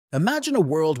Imagine a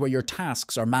world where your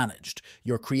tasks are managed,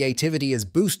 your creativity is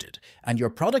boosted, and your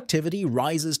productivity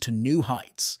rises to new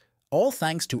heights, all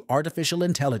thanks to artificial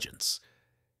intelligence.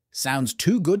 Sounds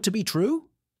too good to be true?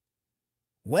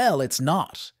 Well, it's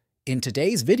not. In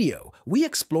today's video, we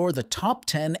explore the top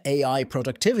 10 AI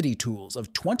productivity tools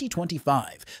of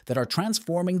 2025 that are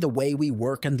transforming the way we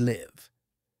work and live.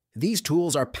 These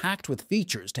tools are packed with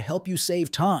features to help you save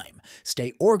time,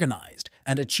 stay organized,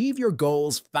 and achieve your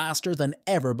goals faster than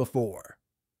ever before.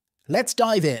 Let's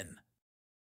dive in.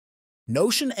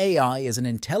 Notion AI is an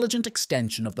intelligent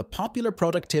extension of the popular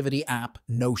productivity app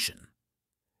Notion.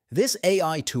 This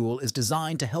AI tool is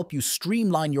designed to help you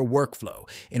streamline your workflow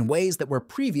in ways that were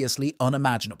previously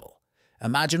unimaginable.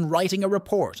 Imagine writing a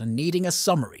report and needing a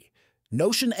summary.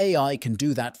 Notion AI can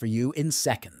do that for you in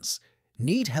seconds.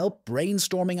 Need help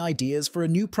brainstorming ideas for a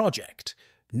new project?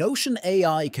 Notion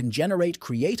AI can generate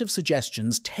creative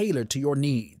suggestions tailored to your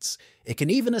needs. It can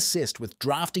even assist with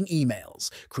drafting emails,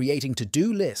 creating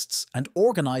to-do lists, and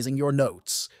organizing your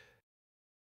notes.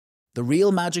 The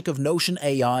real magic of Notion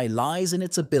AI lies in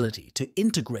its ability to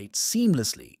integrate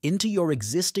seamlessly into your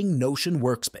existing Notion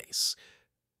workspace.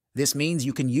 This means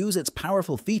you can use its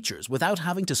powerful features without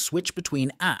having to switch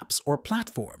between apps or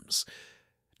platforms.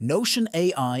 Notion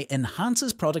AI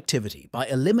enhances productivity by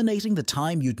eliminating the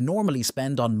time you'd normally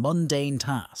spend on mundane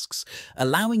tasks,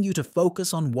 allowing you to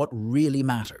focus on what really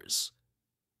matters.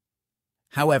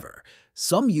 However,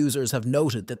 some users have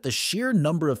noted that the sheer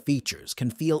number of features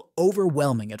can feel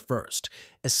overwhelming at first,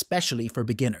 especially for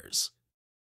beginners.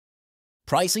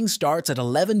 Pricing starts at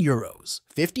 €11,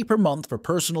 50 per month for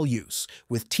personal use,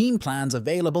 with team plans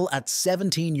available at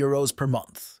 €17 per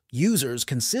month. Users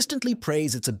consistently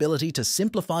praise its ability to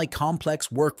simplify complex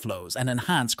workflows and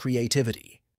enhance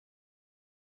creativity.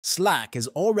 Slack is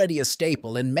already a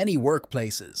staple in many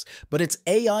workplaces, but its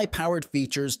AI-powered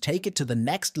features take it to the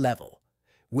next level.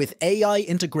 With AI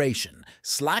integration,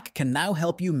 Slack can now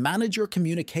help you manage your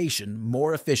communication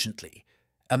more efficiently.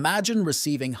 Imagine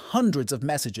receiving hundreds of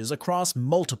messages across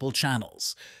multiple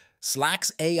channels.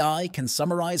 Slack's AI can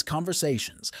summarize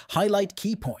conversations, highlight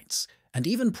key points, and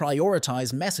even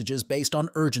prioritize messages based on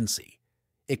urgency.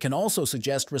 It can also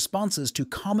suggest responses to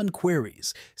common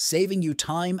queries, saving you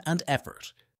time and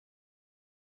effort.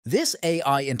 This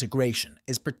AI integration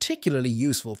is particularly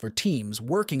useful for teams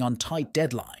working on tight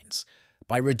deadlines.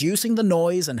 By reducing the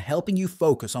noise and helping you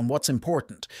focus on what's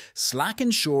important, Slack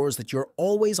ensures that you're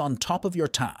always on top of your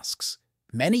tasks.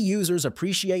 Many users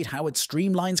appreciate how it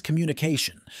streamlines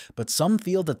communication, but some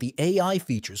feel that the AI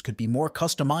features could be more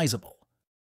customizable.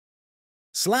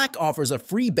 Slack offers a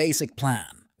free basic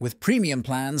plan, with premium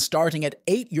plans starting at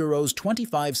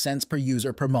 €8.25 per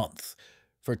user per month.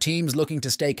 For teams looking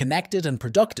to stay connected and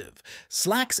productive,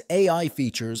 Slack's AI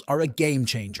features are a game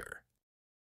changer.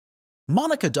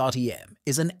 Monica.em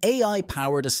is an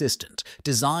AI-powered assistant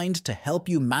designed to help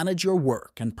you manage your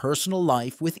work and personal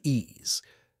life with ease.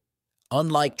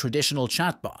 Unlike traditional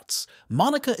chatbots,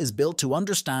 Monica is built to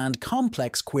understand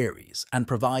complex queries and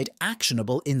provide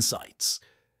actionable insights.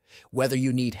 Whether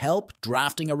you need help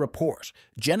drafting a report,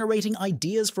 generating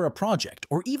ideas for a project,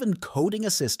 or even coding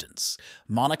assistance,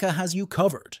 Monica has you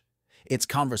covered. Its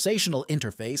conversational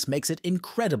interface makes it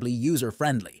incredibly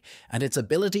user-friendly, and its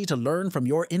ability to learn from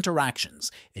your interactions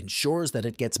ensures that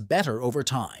it gets better over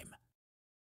time.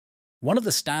 One of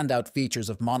the standout features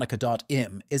of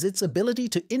Monica.em is its ability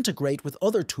to integrate with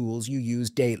other tools you use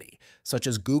daily, such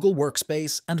as Google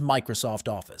Workspace and Microsoft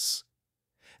Office.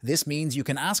 This means you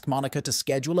can ask Monica to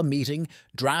schedule a meeting,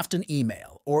 draft an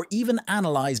email, or even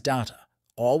analyze data,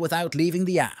 all without leaving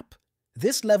the app.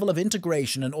 This level of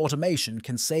integration and automation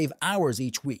can save hours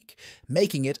each week,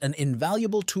 making it an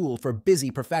invaluable tool for busy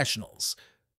professionals.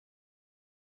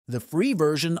 The free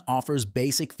version offers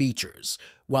basic features,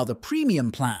 while the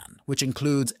premium plan, which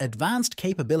includes advanced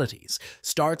capabilities,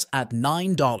 starts at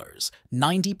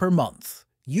 $9.90 per month.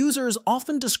 Users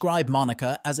often describe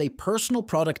Monica as a personal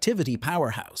productivity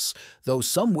powerhouse, though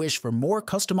some wish for more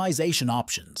customization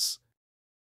options.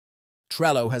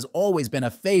 Trello has always been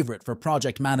a favorite for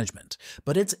project management,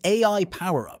 but its AI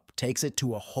power-up takes it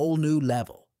to a whole new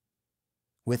level.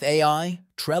 With AI,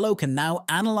 Trello can now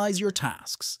analyze your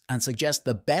tasks and suggest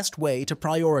the best way to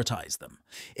prioritize them.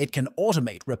 It can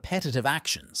automate repetitive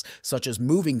actions, such as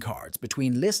moving cards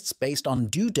between lists based on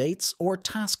due dates or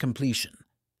task completion.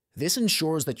 This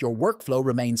ensures that your workflow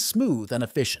remains smooth and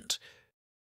efficient.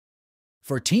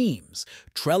 For teams,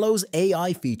 Trello's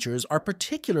AI features are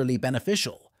particularly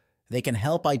beneficial. They can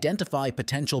help identify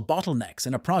potential bottlenecks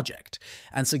in a project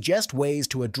and suggest ways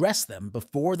to address them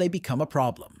before they become a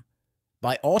problem.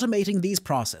 By automating these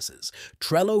processes,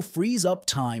 Trello frees up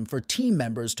time for team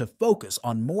members to focus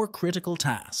on more critical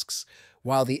tasks.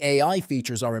 While the AI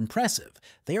features are impressive,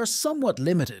 they are somewhat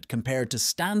limited compared to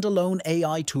standalone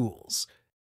AI tools.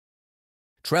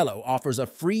 Trello offers a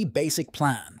free basic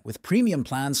plan, with premium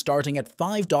plans starting at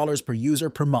 $5 per user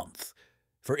per month.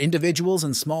 For individuals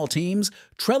and small teams,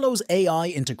 Trello's AI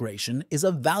integration is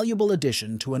a valuable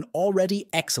addition to an already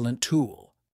excellent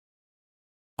tool.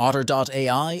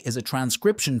 Otter.ai is a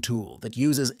transcription tool that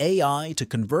uses AI to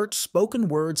convert spoken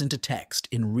words into text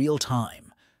in real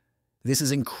time. This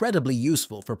is incredibly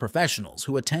useful for professionals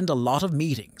who attend a lot of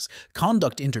meetings,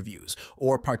 conduct interviews,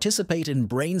 or participate in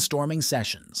brainstorming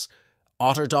sessions.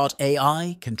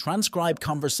 Otter.ai can transcribe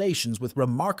conversations with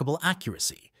remarkable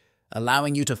accuracy,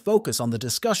 allowing you to focus on the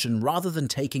discussion rather than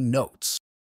taking notes.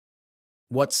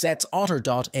 What sets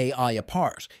Otter.ai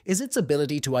apart is its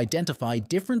ability to identify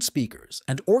different speakers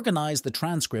and organize the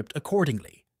transcript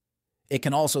accordingly. It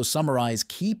can also summarize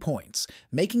key points,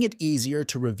 making it easier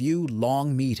to review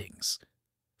long meetings.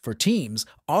 For teams,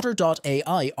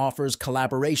 Otter.ai offers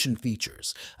collaboration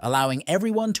features, allowing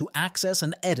everyone to access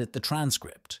and edit the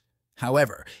transcript.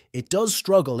 However, it does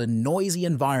struggle in noisy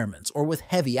environments or with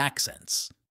heavy accents.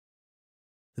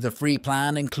 The free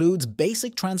plan includes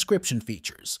basic transcription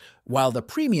features, while the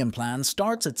premium plan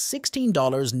starts at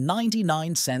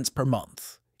 $16.99 per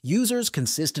month. Users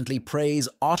consistently praise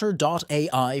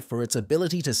Otter.ai for its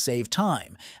ability to save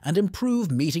time and improve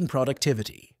meeting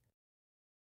productivity.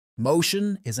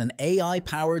 Motion is an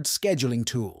AI-powered scheduling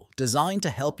tool designed to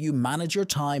help you manage your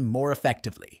time more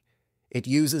effectively. It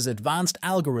uses advanced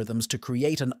algorithms to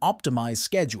create an optimized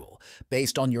schedule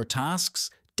based on your tasks,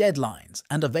 deadlines,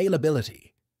 and availability.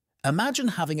 Imagine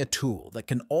having a tool that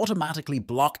can automatically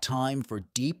block time for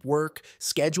deep work,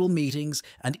 schedule meetings,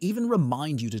 and even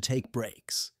remind you to take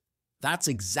breaks. That's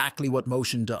exactly what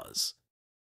Motion does.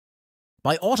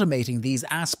 By automating these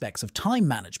aspects of time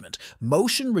management,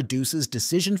 Motion reduces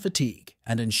decision fatigue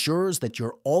and ensures that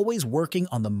you're always working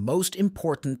on the most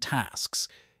important tasks.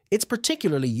 It's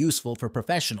particularly useful for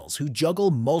professionals who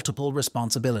juggle multiple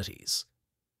responsibilities.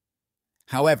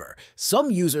 However, some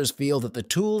users feel that the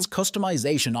tool's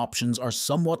customization options are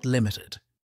somewhat limited.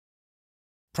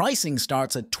 Pricing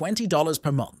starts at $20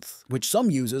 per month, which some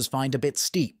users find a bit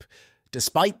steep.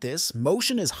 Despite this,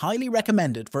 Motion is highly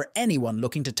recommended for anyone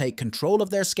looking to take control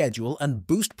of their schedule and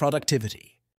boost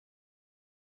productivity.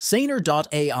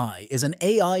 Saner.ai is an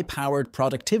AI-powered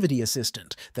productivity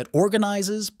assistant that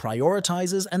organizes,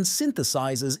 prioritizes, and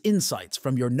synthesizes insights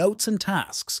from your notes and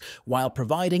tasks while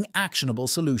providing actionable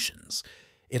solutions.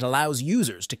 It allows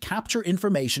users to capture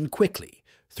information quickly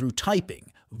through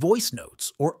typing, voice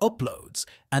notes, or uploads,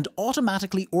 and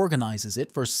automatically organizes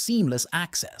it for seamless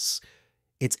access.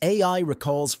 Its AI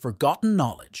recalls forgotten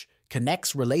knowledge,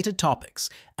 connects related topics,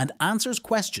 and answers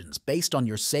questions based on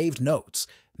your saved notes,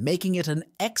 making it an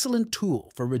excellent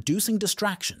tool for reducing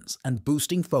distractions and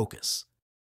boosting focus.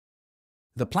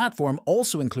 The platform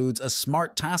also includes a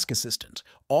smart task assistant,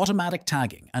 automatic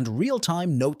tagging, and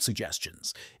real-time note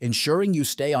suggestions, ensuring you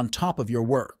stay on top of your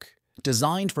work.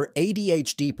 Designed for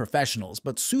ADHD professionals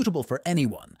but suitable for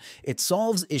anyone, it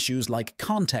solves issues like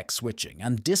context switching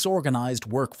and disorganized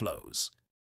workflows.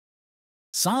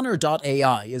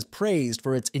 Saner.ai is praised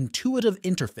for its intuitive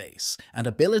interface and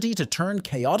ability to turn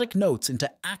chaotic notes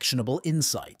into actionable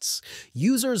insights.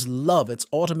 Users love its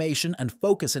automation and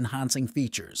focus-enhancing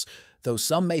features, though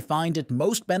some may find it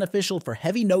most beneficial for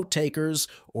heavy note-takers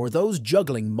or those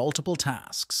juggling multiple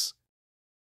tasks.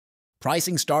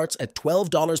 Pricing starts at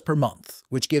 $12 per month,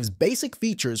 which gives basic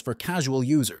features for casual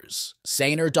users.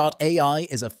 Saner.ai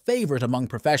is a favorite among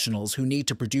professionals who need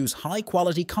to produce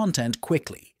high-quality content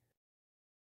quickly.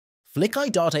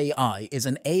 Fliki.ai is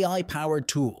an AI-powered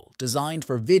tool designed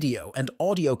for video and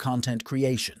audio content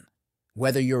creation.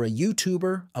 Whether you're a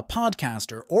YouTuber, a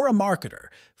podcaster, or a marketer,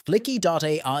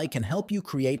 Fliki.ai can help you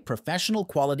create professional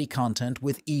quality content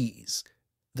with ease.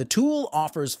 The tool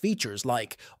offers features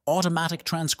like automatic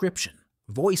transcription,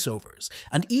 voiceovers,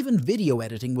 and even video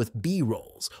editing with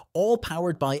B-rolls, all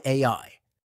powered by AI.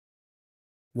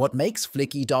 What makes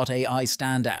Fliki.ai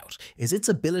stand out is its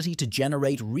ability to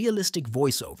generate realistic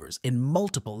voiceovers in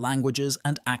multiple languages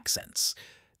and accents.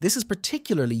 This is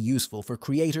particularly useful for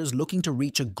creators looking to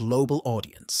reach a global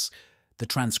audience. The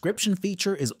transcription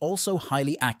feature is also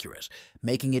highly accurate,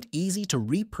 making it easy to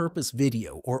repurpose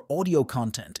video or audio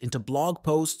content into blog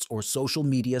posts or social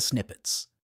media snippets.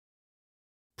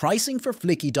 Pricing for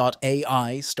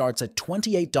Fliki.ai starts at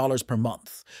 $28 per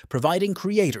month, providing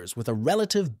creators with a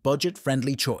relative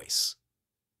budget-friendly choice.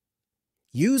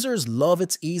 Users love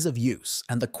its ease of use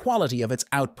and the quality of its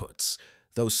outputs.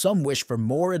 though some wish for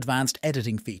more advanced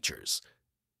editing features.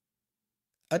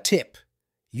 A tip: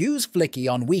 use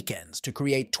Fliki on weekends to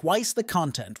create twice the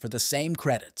content for the same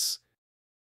credits.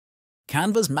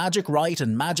 Canva's Magic Write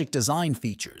and Magic Design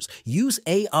features use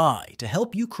AI to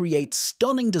help you create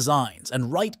stunning designs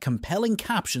and write compelling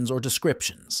captions or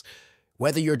descriptions.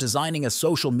 Whether you're designing a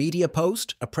social media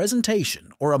post, a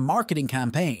presentation, or a marketing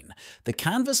campaign, the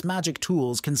Canvas Magic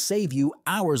tools can save you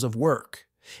hours of work.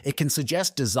 It can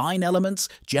suggest design elements,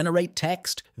 generate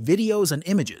text, videos, and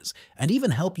images, and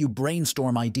even help you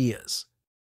brainstorm ideas.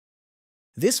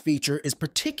 This feature is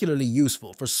particularly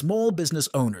useful for small business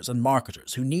owners and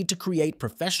marketers who need to create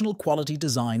professional quality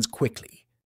designs quickly.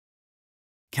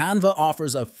 Canva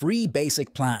offers a free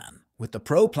basic plan, with the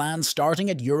Pro plan starting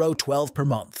at €12 per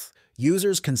month.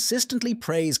 Users consistently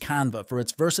praise Canva for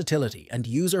its versatility and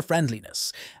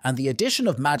user-friendliness, and the addition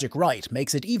of Magic Write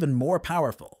makes it even more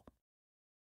powerful.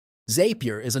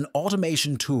 Zapier is an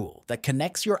automation tool that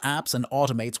connects your apps and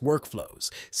automates workflows,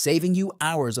 saving you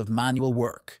hours of manual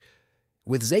work.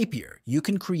 With Zapier, you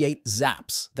can create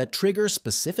zaps that trigger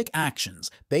specific actions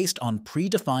based on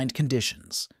predefined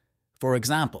conditions. For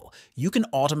example, you can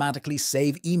automatically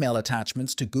save email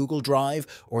attachments to Google Drive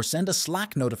or send a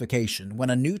Slack notification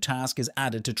when a new task is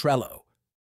added to Trello.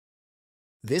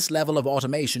 This level of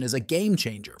automation is a game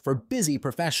changer for busy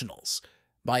professionals.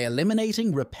 By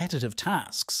eliminating repetitive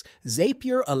tasks,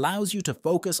 Zapier allows you to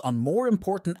focus on more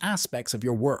important aspects of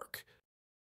your work.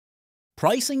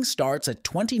 Pricing starts at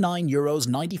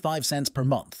 €29.95 per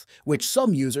month, which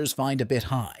some users find a bit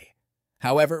high.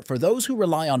 However, for those who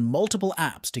rely on multiple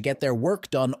apps to get their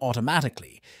work done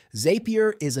automatically,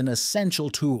 Zapier is an essential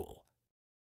tool.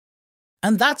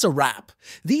 And that's a wrap.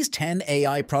 These 10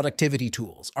 AI productivity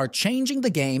tools are changing the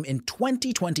game in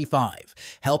 2025,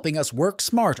 helping us work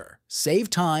smarter, save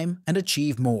time, and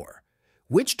achieve more.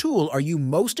 Which tool are you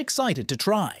most excited to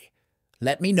try?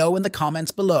 Let me know in the comments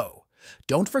below.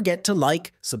 Don't forget to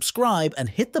like, subscribe, and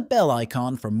hit the bell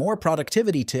icon for more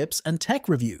productivity tips and tech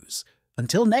reviews.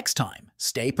 Until next time,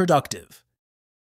 stay productive.